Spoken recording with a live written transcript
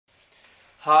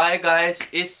Hi guys,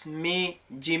 it's me,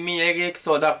 Jimmy Geek.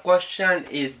 So the question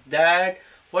is that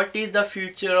what is the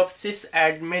future of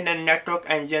sysadmin and network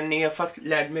engineer? First,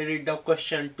 let me read the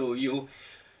question to you.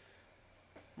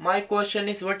 My question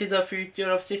is, what is the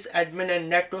future of sysadmin and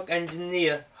network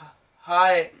engineer?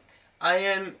 Hi, I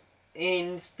am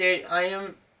in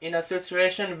a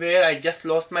situation where I just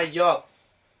lost my job.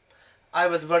 I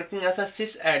was working as a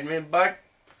sysadmin, but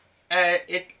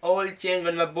it all changed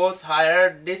when my boss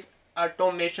hired this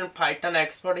automation Python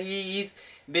expert. He is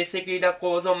basically the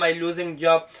cause of my losing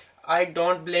job. I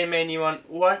don't blame anyone.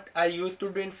 What I used to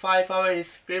do in 5 hours,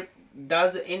 his script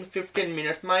does in 15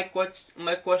 minutes. My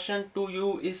question to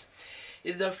you is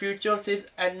the future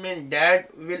sysadmin dead?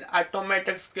 Will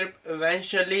automatic script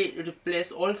eventually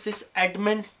replace all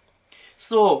sysadmin?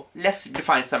 So let's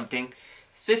define something.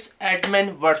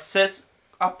 Sysadmin versus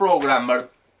a programmer.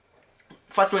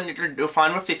 First, we need to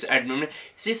define what sysadmin.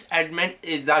 Sysadmin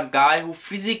is a guy who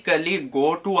physically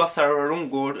go to a server room,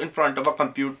 go in front of a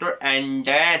computer, and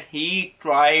then he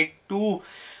try to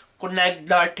connect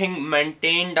the thing,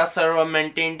 maintain the server,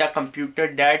 maintain the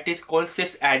computer. That is called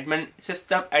sysadmin,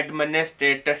 system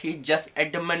administrator. He just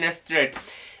administrate.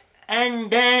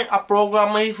 And then a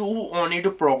programmer is who only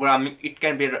do programming. It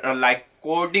can be like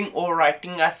coding or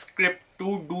writing a script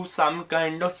to do some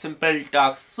kind of simple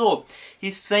task. So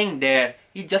he's saying there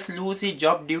he just lose his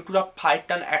job due to the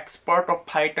Python expert or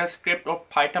Python script or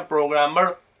Python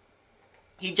programmer.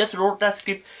 He just wrote a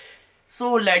script.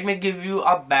 So let me give you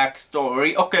a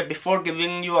backstory. Okay, before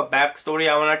giving you a backstory,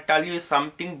 I want to tell you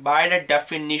something. By the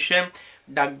definition,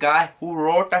 the guy who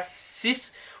wrote a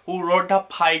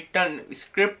Python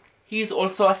script, he is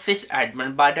also a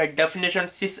sysadmin. By the definition,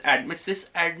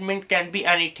 sysadmin can be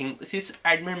anything.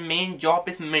 Sysadmin main job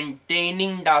is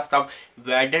maintaining the stuff,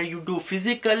 whether you do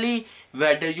physically,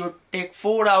 whether you take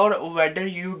 4 hours, or whether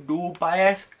you do by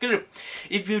a script.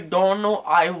 If you don't know,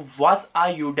 I was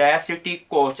a Udacity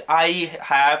coach. I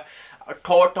have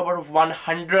taught about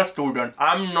 100 students.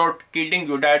 I'm not kidding.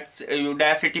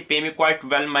 Udacity pay me quite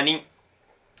well money.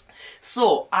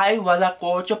 So I was a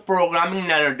coach of programming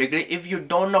nano degree. If you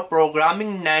don't know,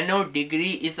 programming nano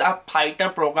degree is a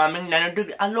Python programming nano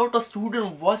degree. A lot of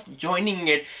students was joining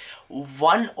it.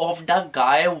 One of the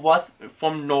guy was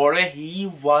from Norway. He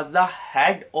was the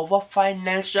head of a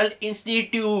financial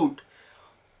institute.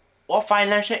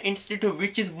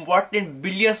 Which is worth in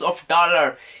billions of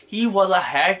dollars. He was a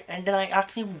head, and then I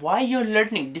asked him, why you're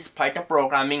learning this Python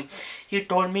programming? He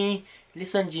told me,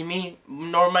 listen Jimmy,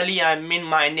 normally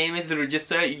my name is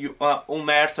registered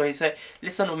Umair. So he said,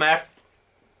 listen Umair,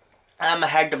 I'm a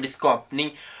head of this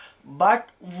company, but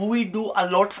we do a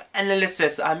lot of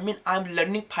analysis. I'm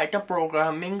learning Python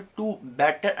programming to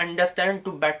better understand,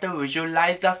 to better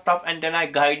visualize the stuff, and then I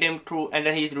guide him through, and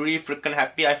then he's really freaking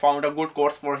happy. I found a good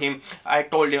course for him. I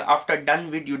told him, after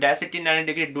done with Udacity 9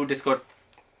 degree, do this course.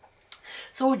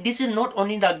 So this is not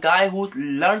only the guy who's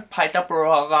learned Python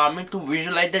programming to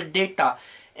visualize the data.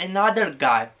 Another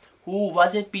guy who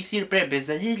was in PC repair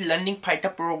business, he's learning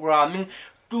Python programming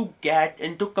to get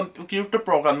into computer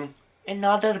programming.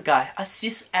 Another guy, a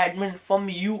sysadmin from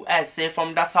USA,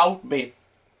 from the South Bay.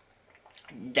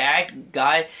 That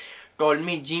guy told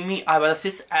me, Jimmy, I was a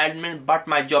sysadmin, but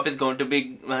my job is going to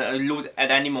be lose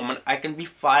at any moment. I can be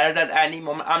fired at any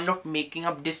moment. I'm not making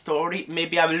up this story.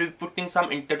 Maybe I will be putting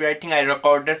some interview. I think I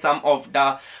recorded some of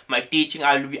my teaching.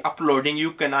 I will be uploading.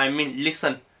 You can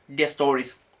listen their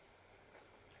stories.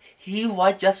 He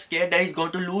was just scared that he's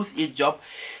going to lose his job.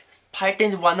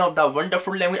 Python is one of the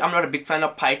wonderful language. I'm not a big fan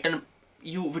of Python.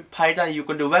 With Python you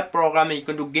can do web programming, you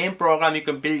can do game programming, you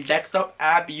can build desktop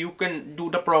app, you can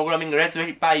do the programming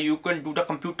Raspberry Pi, you can do the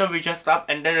computer vision stuff,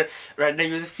 and then rather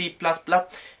use C++.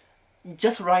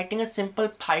 Just writing a simple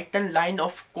Python line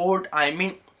of code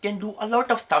can do a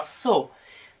lot of stuff. So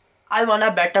I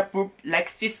wanna better put like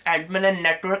sysadmin and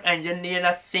network engineer in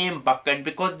the same bucket,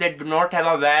 because they do not have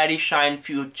a very shine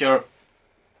future.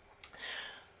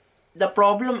 The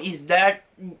problem is that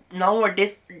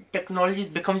nowadays technology is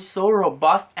becoming so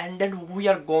robust, and then we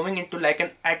are going into like an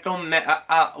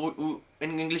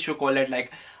in English we call it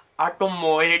like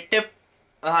automotive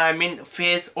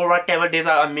phase or whatever. There's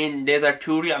a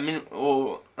theory,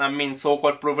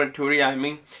 so-called proven theory,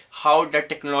 how the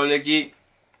technology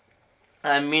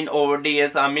over the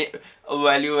years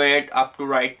evaluate up to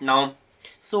right now.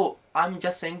 So I'm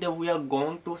just saying that we are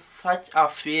going to such a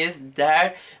phase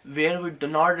that where we do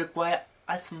not require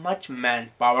as much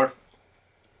manpower.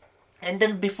 And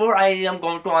then before I am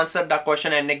going to answer the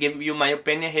question and give you my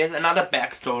opinion, here's another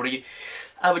backstory.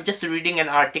 I was just reading an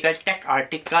article, tech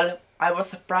article. I was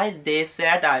surprised. They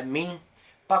said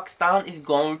Pakistan is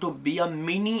going to be a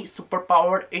mini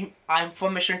superpower in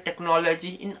information technology,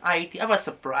 in IT. I was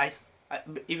surprised.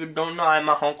 If you don't know, I'm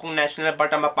a Hong Kong national,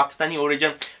 but I'm a Pakistani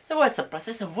origin. So I was surprised.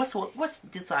 I said, what's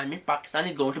this? I mean, Pakistan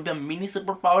is going to be a mini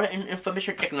superpower in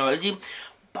information technology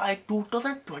by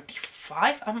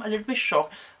 2025. I'm a little bit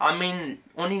shocked. I mean,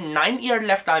 only 9 years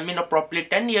left. I mean, probably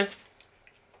 10 years.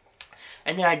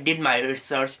 And then I did my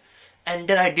research.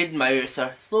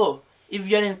 So, if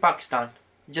you're in Pakistan,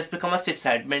 just become a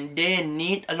SysAdmin. They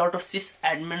need a lot of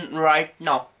SysAdmin right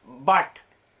now. But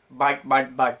by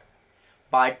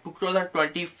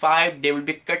 2025 they will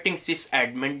be cutting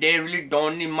SysAdmin. They really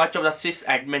don't need much of the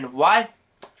SysAdmin. Why?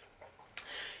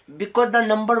 Because the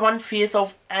number one phase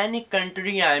of any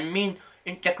country, I mean,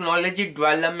 in technology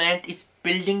development is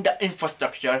building the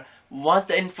infrastructure. Once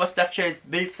the infrastructure is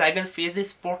built, second phase is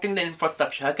supporting the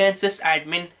infrastructure. Again,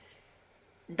 SysAdmin.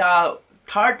 The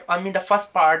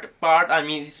first part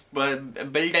is build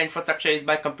the infrastructure is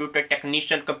by computer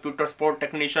technician, computer support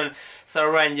technician,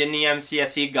 server engineer,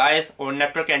 MCSE guys, or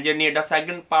network engineer. The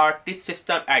second part is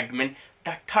system admin.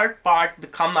 The third part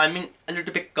become, a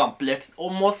little bit complex.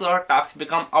 Almost our tasks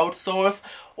become outsourced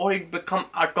or it become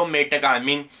automatic.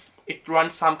 It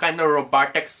runs some kind of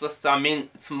robotics system.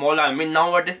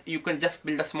 Nowadays you can just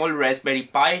build a small Raspberry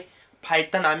Pi.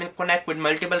 Python, connect with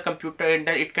multiple computers and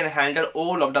then it can handle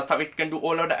all of the stuff. It can do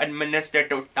all of the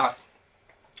administrative tasks.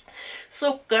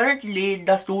 So currently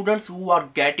the students who are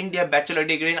getting their bachelor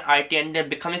degree in IT and they're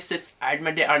becoming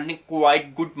SysAdmin, they're earning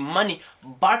quite good money.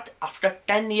 But after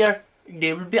 10 years,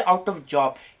 they will be out of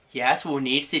job. Yes, we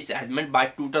need SysAdmin by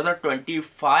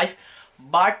 2025,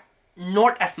 but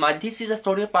not as much. This is a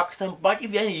story of Pakistan. But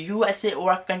if you're in USA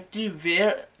or a country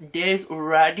where there is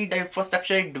already the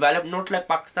infrastructure developed, not like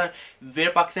Pakistan,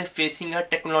 where Pakistan is facing a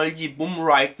technology boom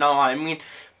right now.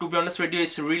 To be honest with you,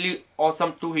 it's really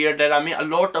awesome to hear that. A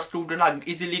lot of students are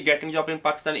easily getting job in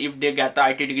Pakistan if they get the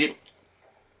IT degree.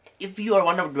 If you are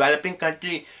one of developing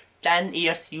country, 10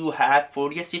 years you have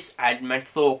 4 years SysAdmin,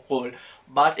 so cool.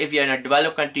 But if you're in a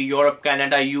developed country, Europe,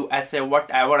 Canada, USA,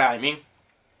 whatever,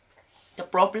 the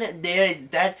problem there is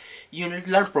that you need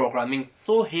to learn programming.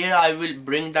 So here I will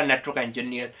bring the network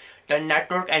engineer. The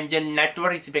network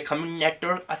is becoming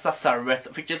network as a service,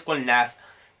 which is called NAS.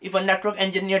 If a network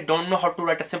engineer don't know how to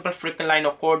write a simple freaking line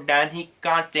of code, then he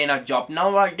can't stay in a job.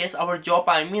 Nowadays our job,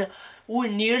 we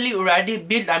nearly already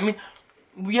built.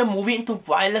 We are moving into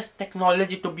wireless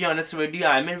technology, to be honest with you.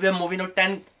 We are moving to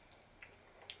 10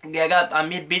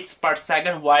 bits per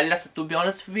second wireless, to be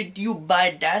honest with you.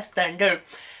 By that standard,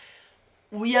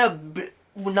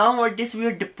 nowadays we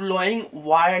are deploying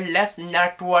wireless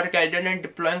network rather than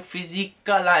deploying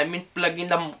physical, plugging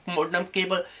the modem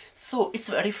cable. So it's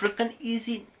very freaking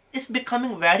easy. It's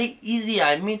becoming very easy.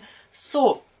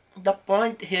 So the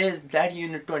point here is that you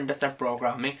need to understand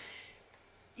programming.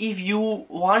 If you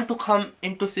want to come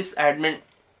into SysAdmin,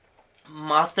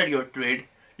 master your trade,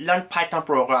 learn Python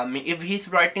programming. If he's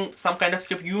writing some kind of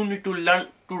script, you need to learn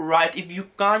to write. If you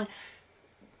can't,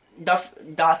 the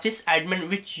SysAdmin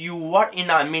which you are in,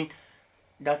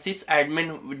 the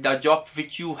SysAdmin, the job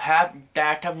which you have,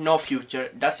 that have no future.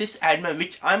 The SysAdmin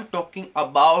which I'm talking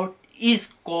about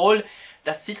is called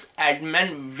the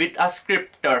SysAdmin with a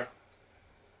scripter.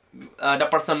 The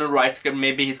person who writes script,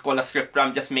 maybe he's called a scripter.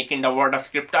 I'm just making the word a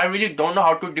scripter. I really don't know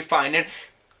how to define it.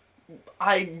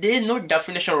 There's no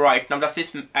definition right now. The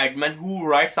SysAdmin who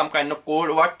writes some kind of code,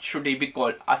 what should he be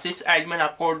called? A SysAdmin, a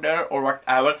coder, or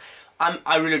whatever.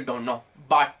 I really don't know.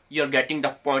 But you're getting the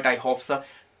point, I hope so.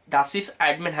 The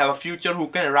SysAdmin have a future who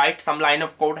can write some line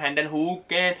of code and then who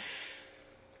can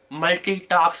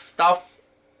multitask stuff,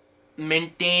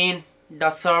 maintain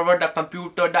the server, the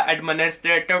computer, the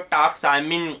administrative tasks.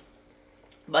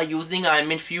 By using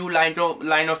few line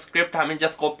of script.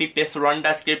 Just copy paste, run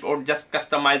the script, or just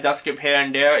customize the script here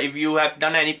and there. If you have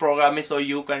done any programming, so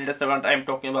you can understand what I'm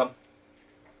talking about.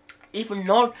 If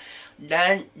not,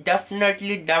 then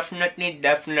definitely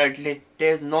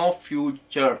there's no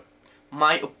future.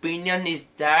 My opinion is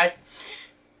that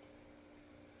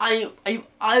I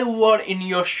were in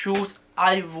your shoes,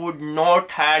 I would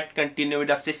not have continued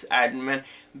as SysAdmin,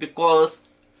 because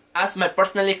as my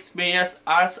personal experience,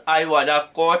 as I was a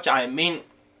coach,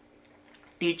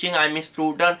 teaching,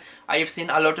 student, I have seen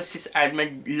a lot of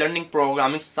SysAdmin learning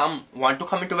programming. Some want to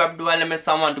come into web development,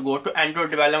 some want to go to Android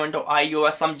development or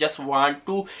iOS, some just want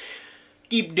to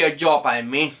keep their job.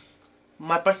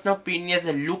 My personal opinion is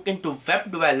look into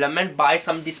web development, buy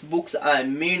some of these books,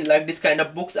 like this kind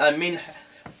of books,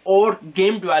 or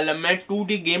game development,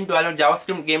 2D game development,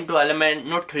 JavaScript game development,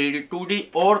 not 3D, 2D,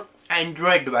 or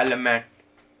Android development.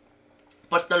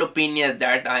 Personal opinion is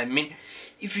that,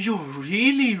 if you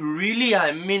really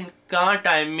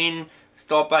can't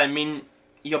stop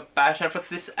your passion for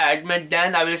SysAdmin,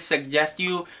 then I will suggest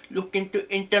you look into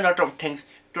Internet of Things.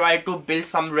 Try to build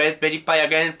some Raspberry Pi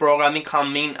again, programming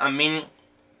coming.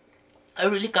 I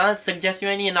really can't suggest you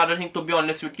any another thing, to be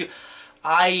honest with you.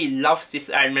 I love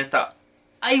SysAdmin stuff.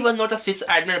 I was not a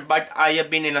SysAdmin, but I have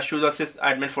been in a shoes of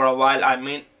SysAdmin for a while.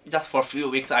 Just for a few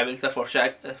weeks, I will say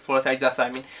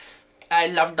I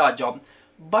love the job.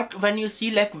 But when you see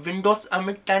like Windows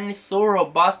 10 is so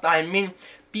robust,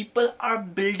 people are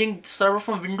building server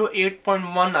from Windows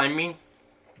 8.1.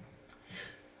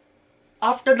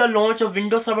 After the launch of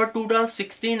Windows Server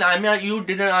 2016, you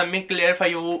didn't clarify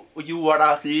you were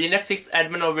a Linux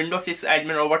SysAdmin or Windows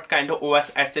SysAdmin, or what kind of OS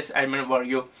SysAdmin were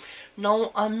you.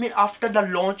 Now, after the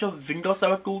launch of Windows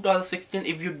Server 2016,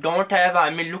 if you don't have,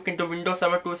 look into Windows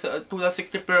Server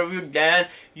 2016 preview, then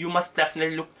you must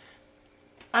definitely look.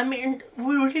 We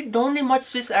really don't need much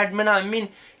SysAdmin.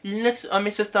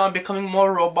 Linux system are becoming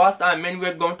more robust.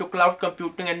 We're going to cloud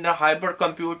computing and the hybrid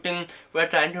computing. We're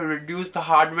trying to reduce the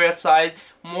hardware size.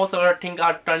 Most of our things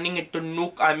are turning into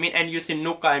Nuke. And using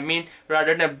Nuke,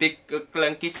 rather than a big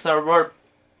clunky server.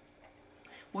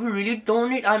 We really don't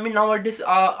need. Nowadays,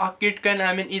 a kid can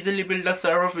easily build a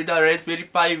server with a Raspberry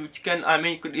Pi, which can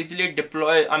you could easily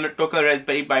deploy. Talking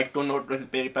Raspberry Pi 2, not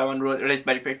Raspberry Pi 1,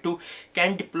 Raspberry Pi 2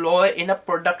 can deploy in a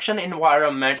production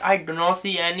environment. I do not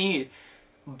see any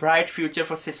bright future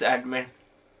for SysAdmin.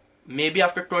 Maybe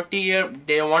after 20 years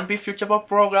there won't be future for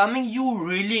programming. You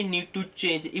really need to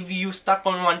change. If you stuck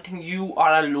on one thing, you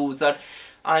are a loser.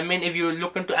 If you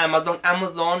look into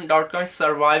Amazon.com is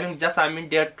surviving. Just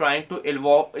they're trying to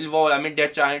evolve. They're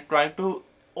trying to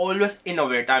always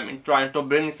innovate. Trying to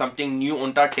bring something new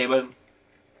on the table.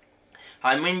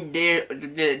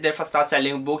 They first start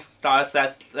selling books, start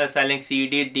selling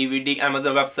CD, DVD,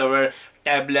 Amazon Web Server,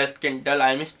 tablets,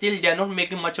 Kindle. Still they're not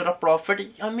making much of a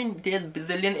profit. There's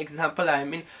bazillion example.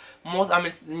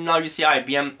 Most now you see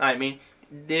IBM.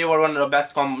 They were one of the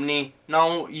best company.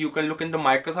 Now you can look into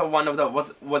Microsoft. One of the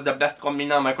was the best company.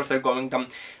 Now Microsoft going down.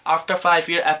 After 5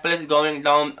 years, Apple is going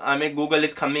down. Google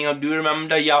is coming up. Do you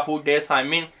remember the Yahoo days?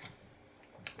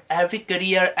 Every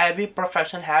career, every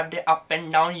profession have the up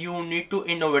and down. You need to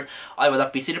innovate. I was a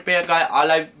PC repair guy.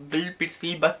 All I build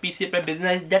PC, but PC repair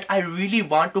business that I really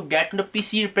want to get into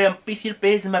PC repair. PC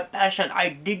repair is my passion. I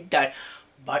did that,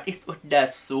 but it's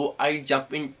that. So I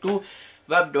jump into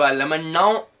web development.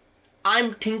 Now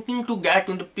I'm thinking to get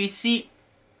into PC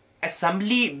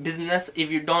assembly business.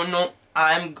 If you don't know,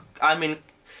 I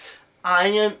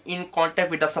am in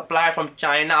contact with a supplier from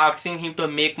China, asking him to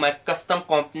make my custom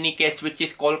company case, which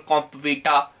is called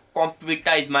CompVita.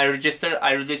 CompVita is my register.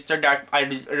 I registered that. I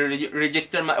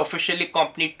registered my officially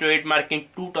company trademark in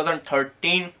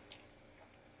 2013,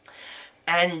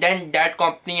 and then that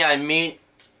company I made.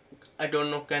 I don't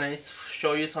know. Can I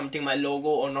show you something? My logo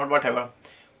or not? Whatever.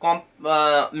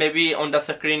 Maybe on the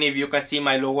screen if you can see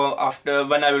my logo. After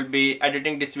when I will be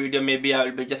editing this video, maybe I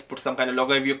will be just put some kind of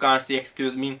logo. If you can't see,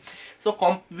 excuse me. So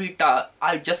CompVita,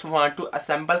 I just want to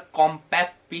assemble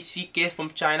compact PC case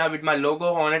from China with my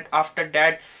logo on it. After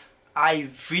that, I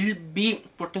will be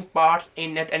putting parts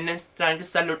in it and then trying to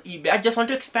sell on eBay. I just want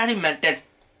to experiment it.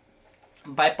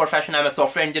 By profession, I'm a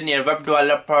software engineer, web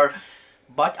developer,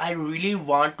 but I really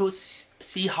want to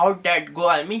see how that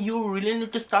go. You really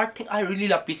need to start thinking. I really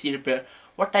love PC repair.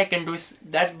 What I can do is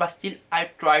that, but still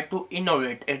I try to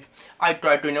innovate it. I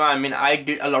try to innovate. I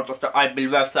did a lot of stuff. I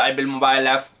build websites, I build mobile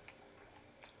apps.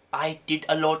 I did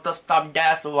a lot of stuff.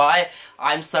 That's why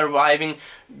I'm surviving.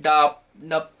 The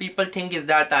people think is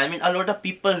that a lot of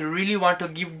people really want to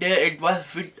give their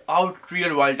advice without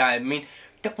real world.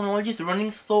 Technology is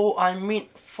running so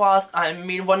fast.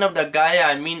 One of the guy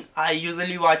I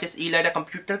usually watches Eli the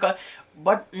computer guy,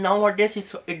 but nowadays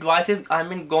his advice is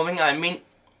going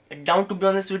down. To be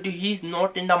honest with you, he's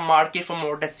not in the market for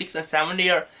more than 6 and 7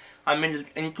 years.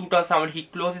 In 2007 he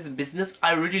closed his business.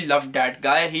 I really love that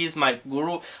guy. He is my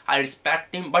guru. I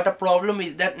respect him. But the problem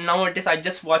is that nowadays I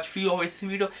just watch few of his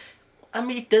videos.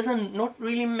 It doesn't not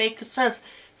really make sense.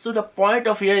 So the point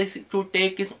of here is to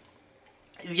take is,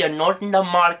 we are not in the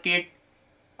market.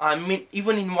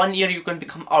 Even in 1 year you can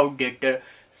become outdated.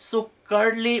 So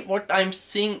currently what I'm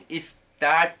seeing is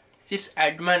that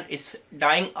SysAdmin is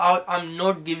dying out. I'm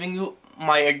not giving you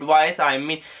my advice.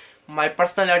 My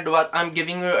personal advice. I'm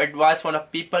giving you advice for the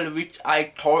people which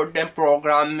I taught them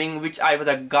programming, which I was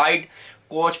a guide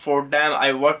coach for them.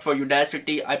 I worked for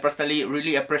Udacity. I personally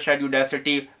really appreciate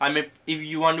Udacity. If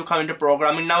you want to come into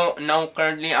programming now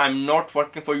currently I'm not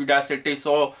working for Udacity,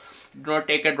 so do not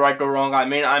take it right or wrong.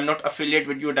 I'm not affiliated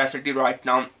with Udacity right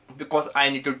now. because I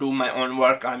need to do my own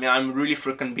work. I mean, I'm really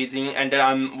freaking busy, and then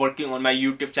I'm working on my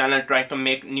YouTube channel, trying to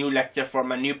make new lecture for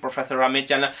my new Professor Ramay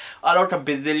channel. A lot of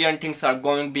bazillion things are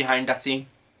going behind the scene.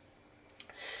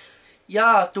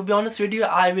 Yeah, to be honest with you,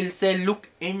 I will say look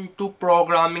into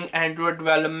programming, Android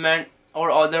development,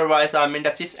 or otherwise. I mean, the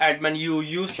SysAdmin you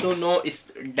used to know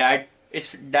is dead.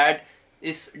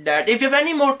 If you have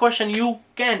any more question, you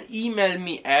can email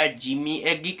me at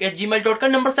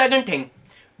geek@gmail.com. Number second thing,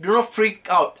 do not freak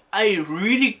out. I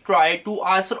really try to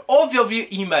answer all of your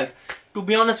emails. To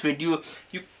be honest with you,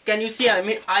 can you see? I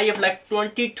mean, I have like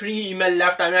 23 email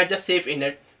left. I mean, I just saved in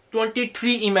it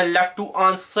 23 email left to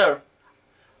answer.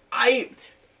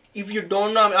 If you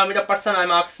don't know, I mean, the person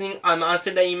I'm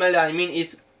answering the email, I mean,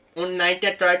 is on night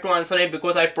I tried to answer it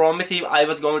because I promised him I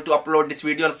was going to upload this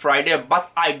video on Friday,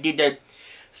 but I didn't.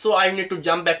 So I need to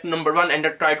jump back to number one and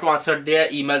try to answer their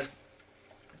emails.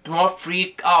 Do not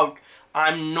freak out.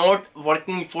 I'm not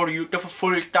working for YouTube for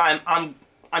full time. I'm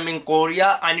in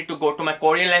Korea. I need to go to my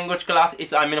Korean language class.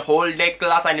 I'm in whole day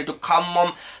class. I need to come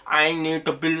home. I need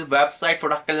to build website for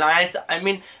the clients. I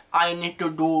mean, I need to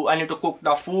cook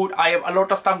the food. I have a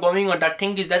lot of stuff going on. The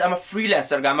thing is that I'm a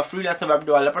freelancer guy. I'm a freelancer web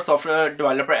developer, software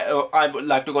developer. I would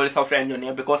like to call it software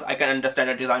engineer because I can understand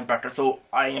the design better. So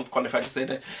I am qualified to say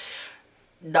that.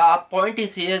 The point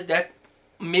is here that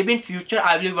maybe in future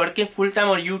I will be working full time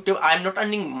on YouTube. I'm not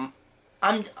earning.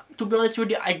 To be honest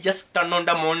with you, I just turned on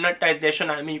the monetization.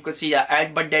 I mean, you can see an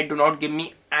ad, but they do not give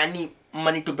me any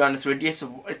money. To be honest with you,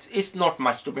 it's not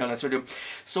much, to be honest with you.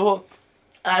 So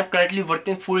I'm currently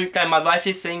working full time. My wife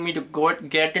is saying me to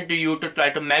get into YouTube,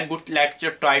 try to make good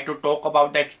lecture, try to talk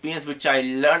about the experience which I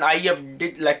learned. I have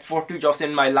did like 40 jobs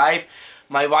in my life.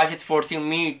 My wife is forcing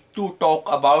me to talk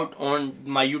about on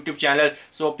my YouTube channel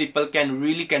so people can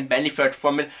benefit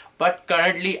from it. But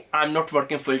currently I'm not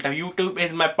working full time. YouTube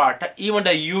is my partner. Even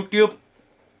the YouTube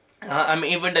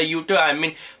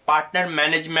partner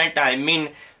management,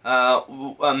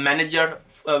 manager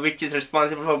which is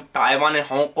responsible for Taiwan and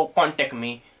Hong Kong contact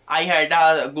me. I had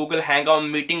a Google Hangout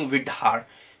meeting with her.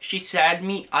 She said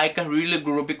me I can really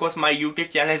grow because my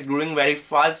YouTube channel is growing very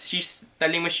fast. She's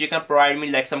telling me she can provide me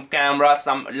like some camera,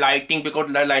 some lighting,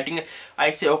 because the lighting,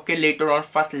 I say okay later on,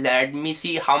 first let me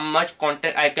see how much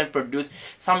content I can produce.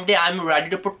 Someday I'm ready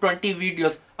to put 20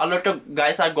 videos. A lot of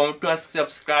guys are going to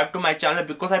subscribe to my channel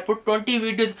because I put 20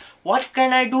 videos. What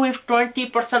can I do if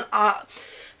 20%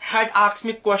 had asked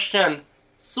me question?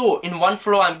 So in one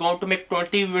flow I'm going to make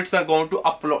 20 videos. I'm going to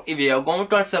upload. If you are going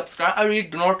to unsubscribe, I really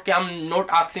do not care. I'm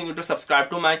not asking you to subscribe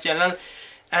to my channel.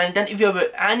 And then if you have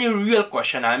any real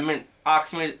question,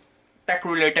 ask me tech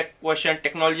related question,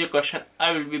 technology question,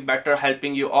 I will be better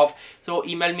helping you off. So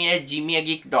email me at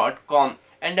geek@geek.com.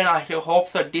 And then I hope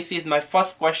so. This is my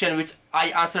first question which I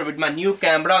answer with my new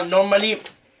camera. Normally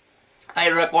I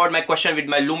record my question with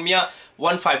my Lumia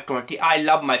 1520. I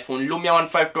love my phone, Lumia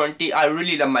 1520. I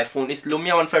really love my phone. It's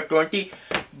Lumia 1520.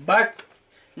 But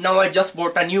now I just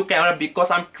bought a new camera because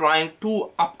I'm trying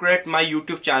to upgrade my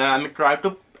YouTube channel. I'm trying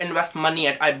to invest money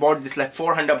at. I bought this like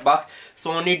 400 bucks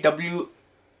Sony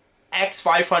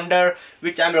WX500,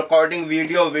 which I'm recording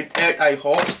video with it. I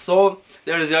hope so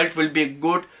the result will be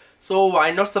good. So why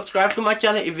not subscribe to my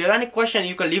channel? If you have any question,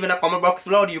 you can leave in a comment box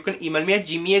below, or you can email me at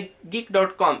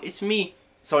jimmy@geek.com. It's me.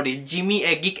 Sorry,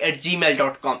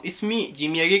 jimmy@geek@gmail.com. It's me,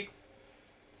 Jimmy Geek.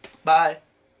 Bye.